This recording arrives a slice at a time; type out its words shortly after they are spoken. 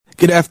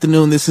Good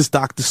afternoon. This is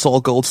Dr.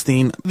 Saul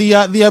Goldstein.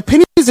 The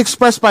opinions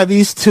expressed by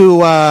these two,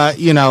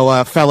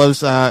 fellows,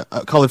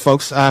 colored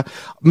folks,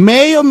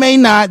 may or may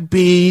not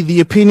be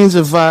the opinions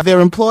of their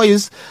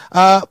employers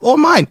or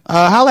mine.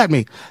 Holla at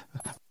me.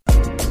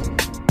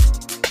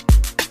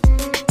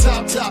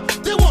 Top, top,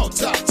 they want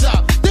top,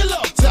 top. They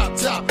love top,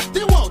 top.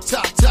 They want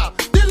top, top.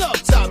 They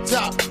love top,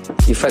 top.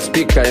 If I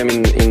speak, I am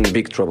in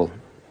big trouble.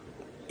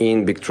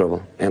 In big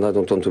trouble. And I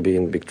don't want to be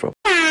in big trouble.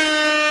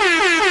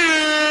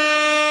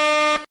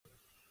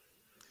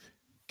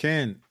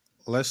 Ken,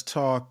 let's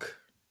talk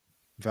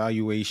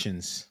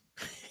valuations.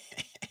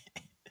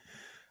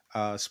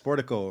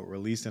 Sportico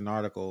released an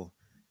article.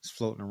 It's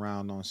floating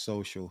around on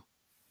social.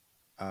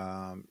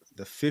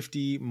 The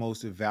 50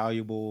 most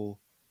valuable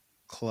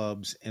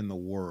clubs in the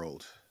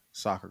world.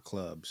 Soccer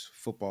clubs,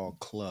 football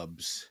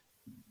clubs,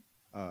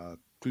 Club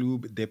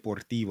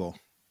Deportivo.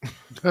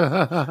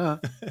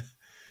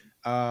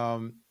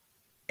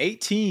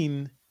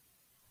 18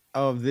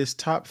 of this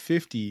top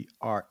 50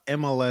 are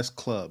MLS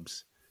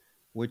clubs,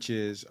 which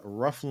is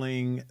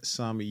ruffling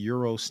some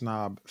Euro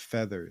snob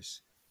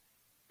feathers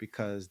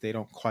because they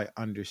don't quite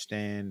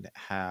understand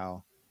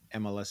how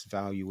MLS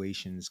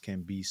valuations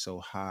can be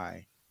so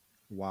high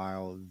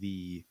while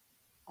the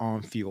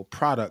on-field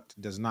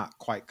product does not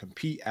quite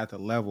compete at the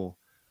level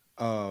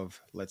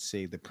of, let's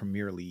say, the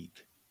Premier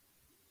League.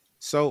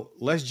 So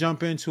let's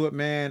jump into it,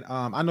 man.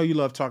 I know you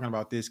love talking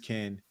about this,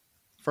 Ken.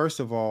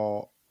 First of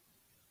all,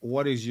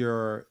 what is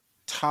your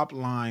top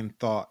line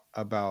thought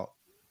about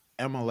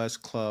MLS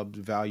club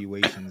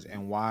valuations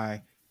and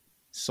why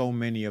so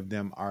many of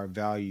them are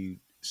valued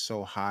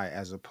so high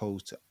as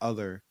opposed to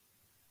other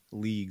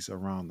leagues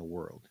around the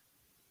world?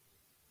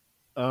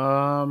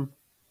 I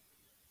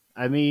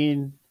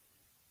mean,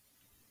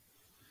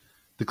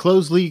 the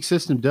closed league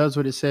system does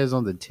what it says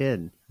on the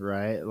tin,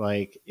 right?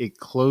 Like it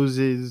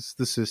closes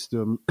the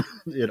system.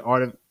 it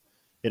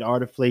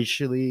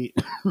artificially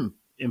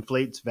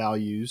inflates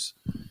values,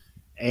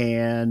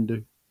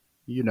 and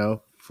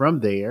from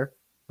there,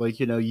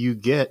 you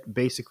get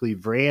basically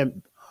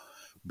brand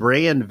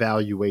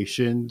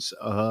valuations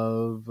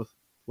of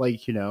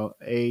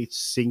a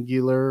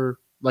singular,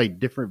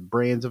 different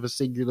brands of a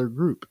singular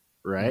group,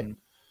 right? Mm-hmm.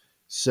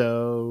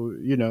 So,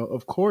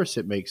 of course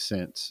it makes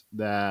sense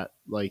that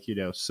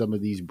some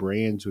of these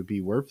brands would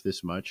be worth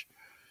this much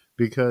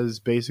because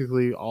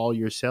basically all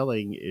you're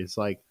selling is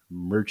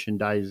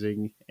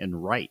merchandising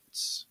and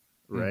rights,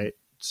 right?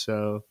 Mm-hmm.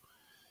 So,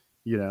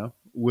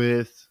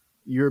 with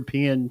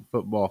European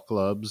football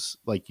clubs,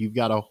 you've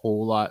got a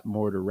whole lot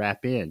more to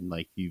wrap in.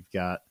 You've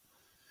got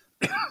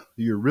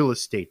your real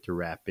estate to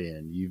wrap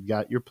in. You've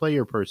got your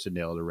player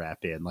personnel to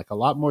wrap in. A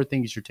lot more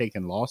things you're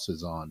taking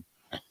losses on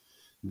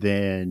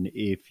than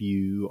if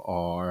you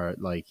are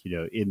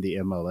in the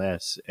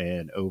MLS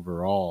and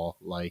overall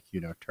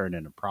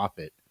turning a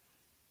profit,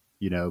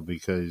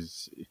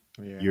 because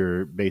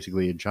you're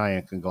basically a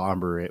giant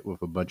conglomerate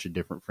with a bunch of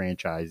different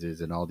franchises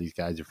and all these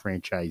guys are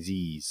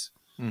franchisees.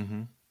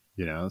 Mm-hmm.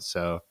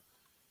 So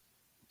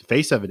the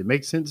face of it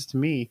makes sense to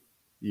me,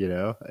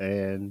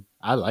 and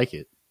I like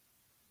it.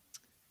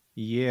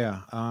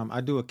 Yeah.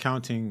 I do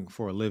accounting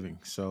for a living,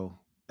 so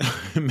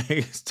it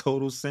makes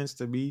total sense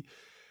to me.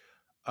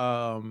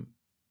 What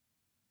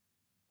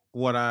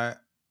I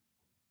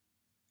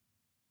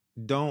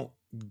don't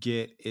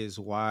get is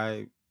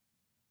why,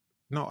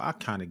 no, I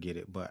kind of get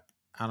it, but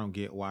I don't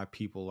get why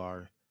people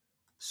are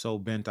so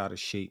bent out of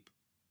shape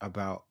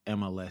about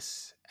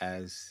MLS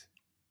as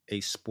a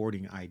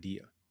sporting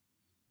idea.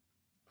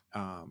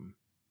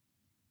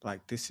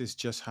 This is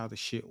just how the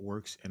shit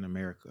works in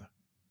America.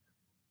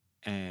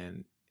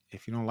 And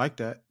if you don't like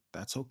that,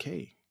 that's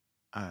okay.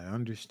 I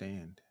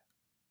understand.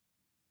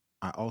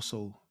 I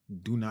also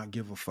do not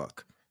give a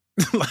fuck.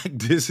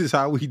 This is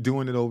how we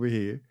doing it over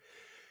here.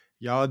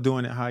 Y'all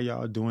doing it how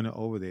y'all doing it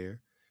over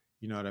there.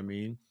 You know what I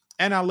mean?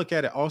 And I look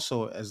at it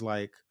also as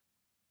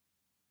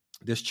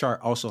this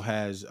chart also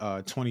has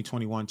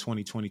 2021,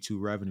 2022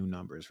 revenue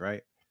numbers,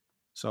 right?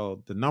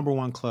 So the number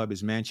one club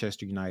is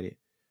Manchester United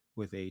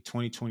with a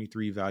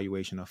 2023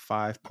 valuation of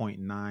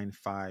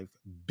 $5.95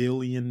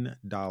 billion.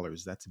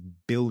 That's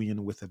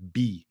billion with a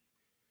B.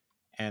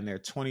 And their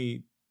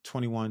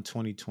 2021,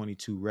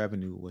 2022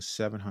 revenue was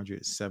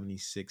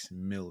 $776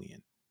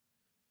 million.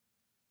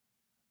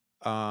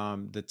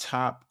 The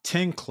top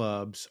 10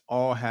 clubs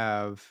all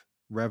have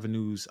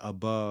revenues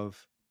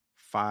above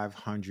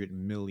 $500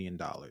 million.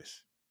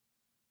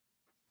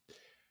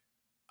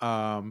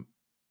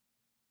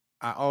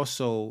 I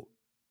also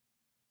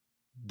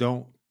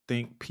don't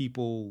think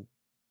people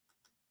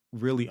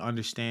really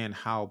understand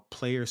how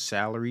player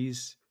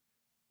salaries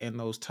in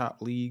those top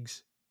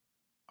leagues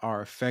are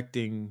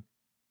affecting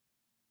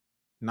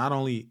not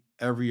only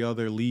every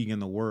other league in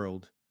the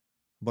world,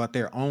 but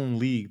their own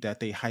league that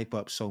they hype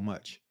up so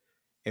much.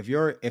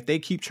 If they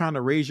keep trying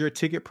to raise your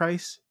ticket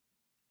price,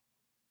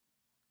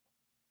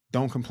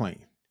 don't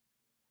complain.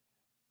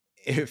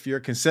 If your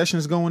concession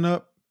is going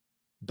up,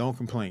 don't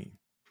complain.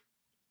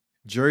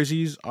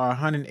 Jerseys are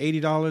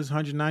 $180,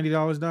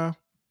 $190 now.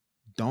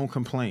 Don't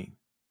complain.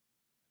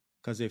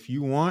 Because if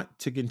you want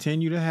to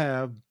continue to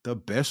have the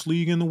best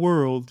league in the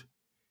world,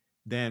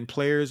 then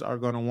players are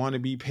going to want to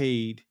be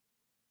paid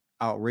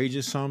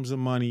outrageous sums of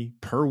money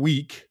per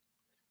week,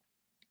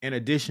 in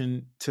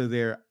addition to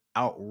their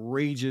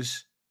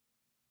outrageous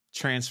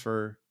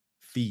transfer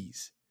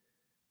fees.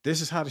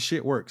 This is how the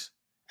shit works.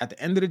 At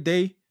the end of the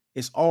day,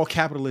 it's all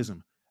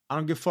capitalism. I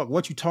don't give a fuck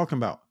what you talking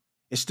about.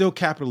 It's still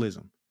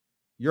capitalism.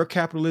 Your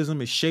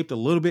capitalism is shaped a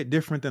little bit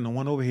different than the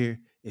one over here.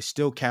 It's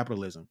still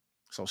capitalism.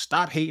 So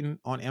stop hating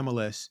on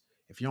MLS.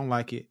 If you don't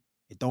like it,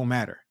 it don't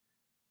matter.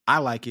 I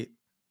like it.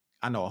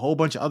 I know a whole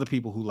bunch of other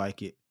people who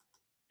like it,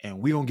 and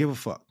we don't give a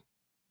fuck.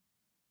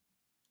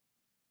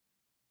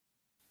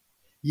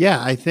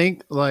 Yeah, I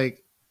think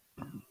like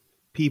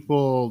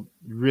people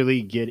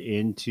really get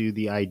into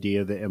the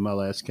idea that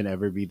MLS can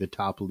ever be the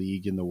top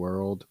league in the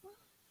world.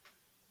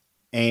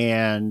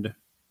 And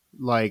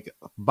like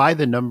by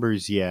the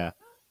numbers, yeah,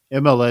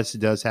 MLS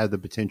does have the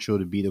potential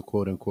to be the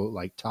quote unquote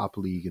like top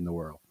league in the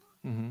world.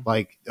 Mm-hmm.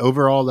 Like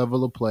overall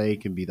level of play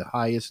can be the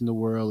highest in the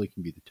world, it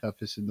can be the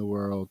toughest in the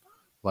world,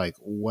 like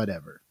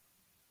whatever.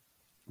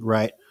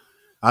 Right?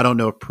 I don't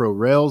know if Pro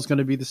Rail is going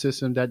to be the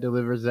system that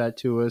delivers that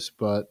to us,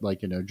 but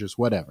like, just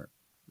whatever.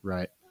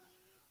 Right?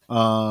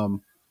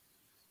 Um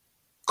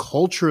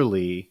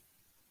Culturally,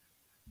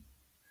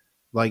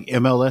 like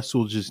MLS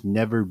will just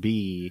never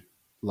be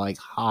like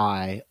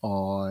high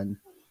on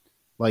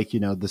like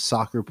the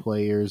soccer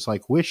players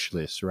like wish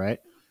list, right?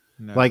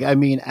 Like Never. I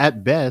mean,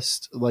 at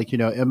best, like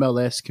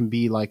MLS can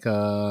be like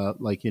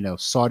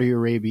Saudi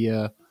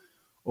Arabia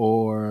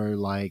or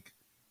like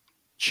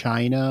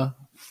China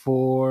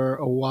for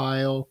a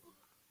while.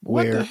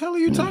 What the Where hell are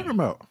you talking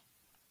about?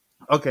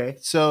 okay,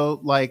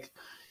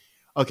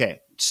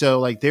 so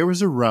like there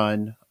was a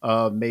run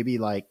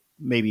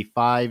maybe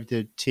 5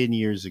 to 10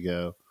 years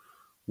ago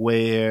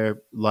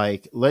where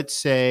like let's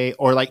say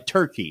or like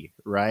Turkey,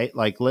 right?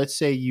 Like let's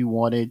say you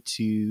wanted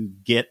to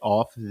get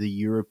off the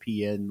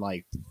European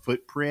like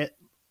footprint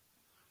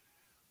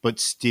but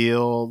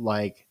still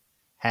like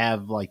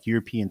have like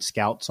European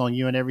scouts on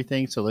you and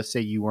everything. So let's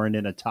say you weren't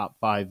in a top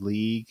 5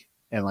 league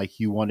and like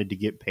you wanted to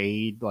get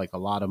paid like a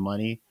lot of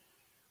money,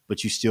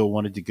 but you still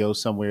wanted to go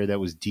somewhere that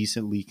was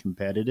decently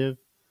competitive.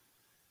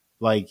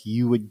 Like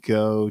you would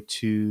go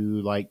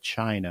to like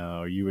China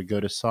or you would go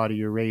to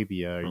Saudi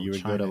Arabia or Bro, you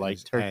would go to China like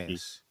is Turkey.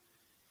 ass.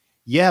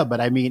 Yeah,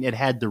 but I mean, it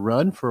had the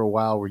run for a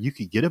while where you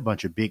could get a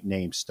bunch of big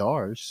name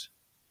stars.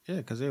 Yeah,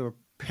 because they were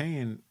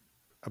paying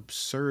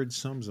absurd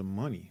sums of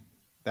money.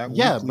 That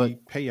Yeah, but weekly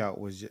payout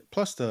was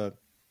plus the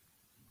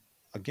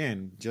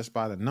again just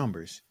by the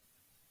numbers,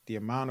 the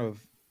amount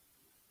of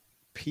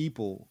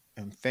people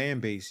and fan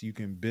base you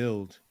can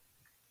build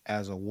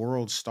as a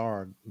world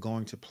star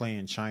going to play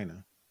in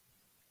China.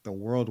 The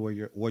world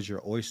where was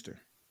your oyster.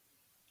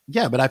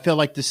 yeah, but I feel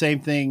like the same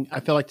thing. I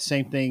feel like the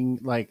same thing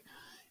like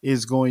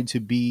is going to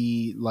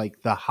be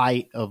like the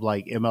height of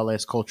like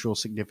MLS cultural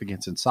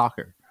significance in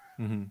soccer.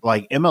 Mm-hmm.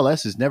 Like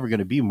MLS is never going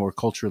to be more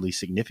culturally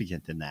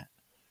significant than that,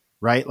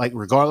 right? Like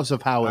regardless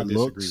of how I it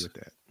disagree looks. with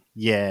that.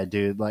 Yeah,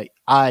 dude. Like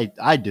I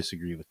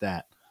disagree with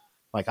that.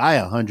 Like I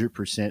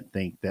 100%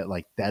 think that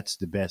like that's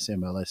the best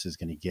MLS is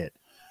going to get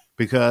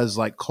because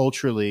like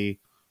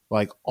culturally,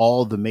 like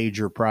all the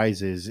major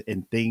prizes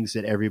and things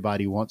that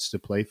everybody wants to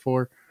play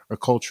for are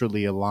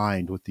culturally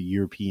aligned with the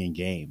European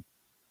game.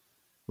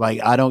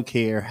 Like I don't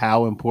care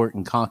how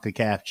important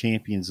CONCACAF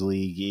Champions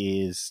League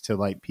is to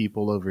like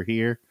people over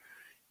here.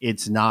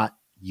 It's not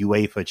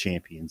UEFA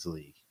Champions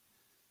League.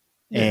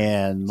 Yeah,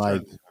 And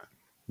like certainly.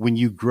 when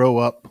you grow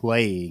up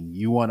playing,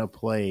 you want to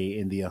play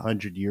in the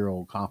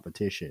 100-year-old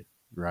competition,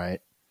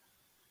 right?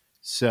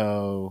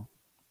 So,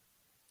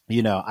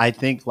 I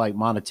think like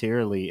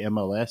monetarily,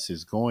 MLS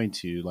is going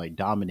to like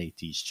dominate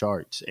these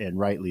charts, and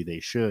rightly they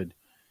should.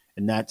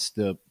 And that's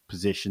the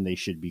position they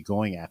should be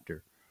going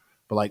after.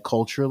 But like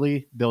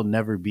culturally, they'll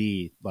never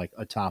be like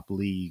a top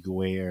league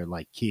where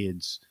like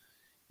kids,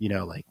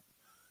 like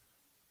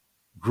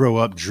grow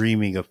up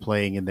dreaming of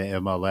playing in the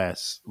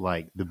MLS,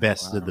 like the Oh,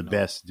 best I of the don't know.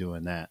 best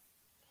doing that.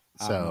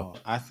 I don't So, know.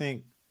 I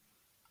think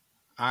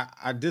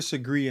I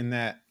disagree in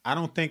that I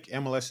don't think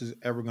MLS is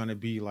ever going to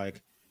be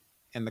like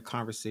in the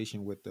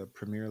conversation with the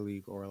Premier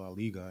League or La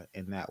Liga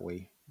in that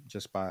way,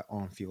 just by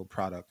on field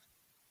product.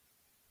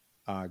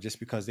 Just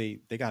because they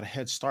got a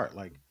head start.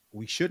 Like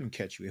we shouldn't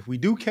catch you. If we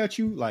do catch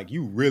you, like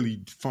you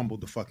really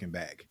fumbled the fucking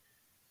bag.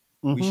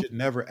 We mhm. should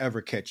never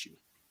ever catch you.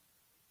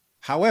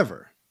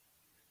 However,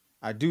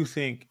 I do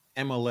think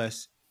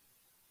MLS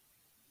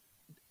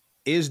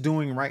is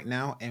doing right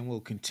now and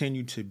will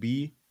continue to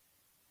be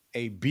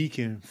a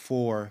beacon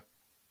for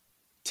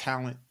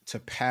talent to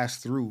pass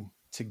through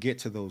to get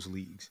to those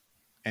leagues.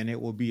 And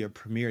it will be a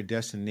premier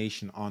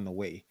destination on the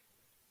way.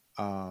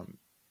 Um,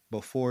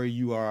 Before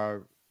you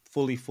are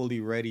fully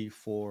ready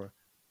for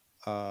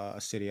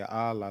Serie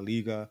A, La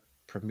Liga,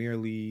 Premier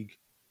League,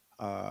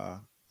 uh,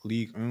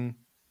 League 1.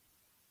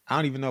 I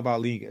don't even know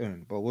about League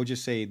 1, but we'll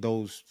just say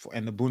those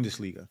and the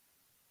Bundesliga.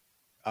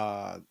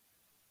 Uh,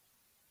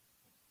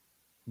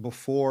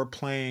 Before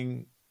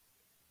playing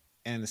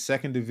in the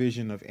second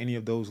division of any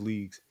of those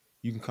leagues,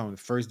 you can come to the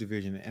first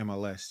division in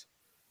MLS,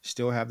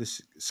 still have the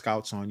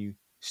scouts on you,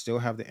 still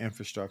have the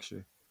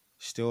infrastructure,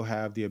 still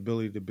have the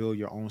ability to build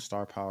your own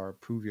star power,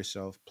 prove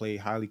yourself, play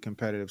highly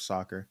competitive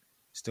soccer,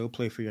 still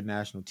play for your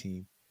national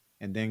team,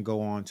 and then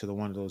go on to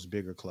one of those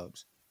bigger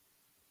clubs.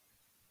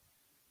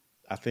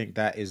 I think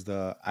that is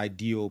the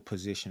ideal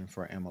position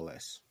for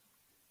MLS.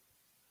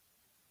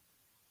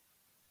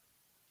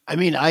 I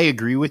mean, I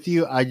agree with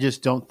you. I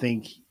just don't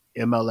think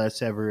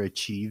MLS ever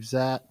achieves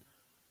that.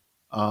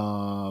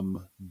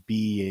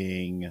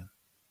 Being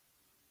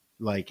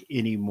like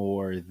any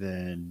more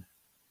than,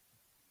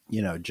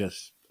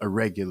 just a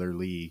regular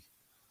league.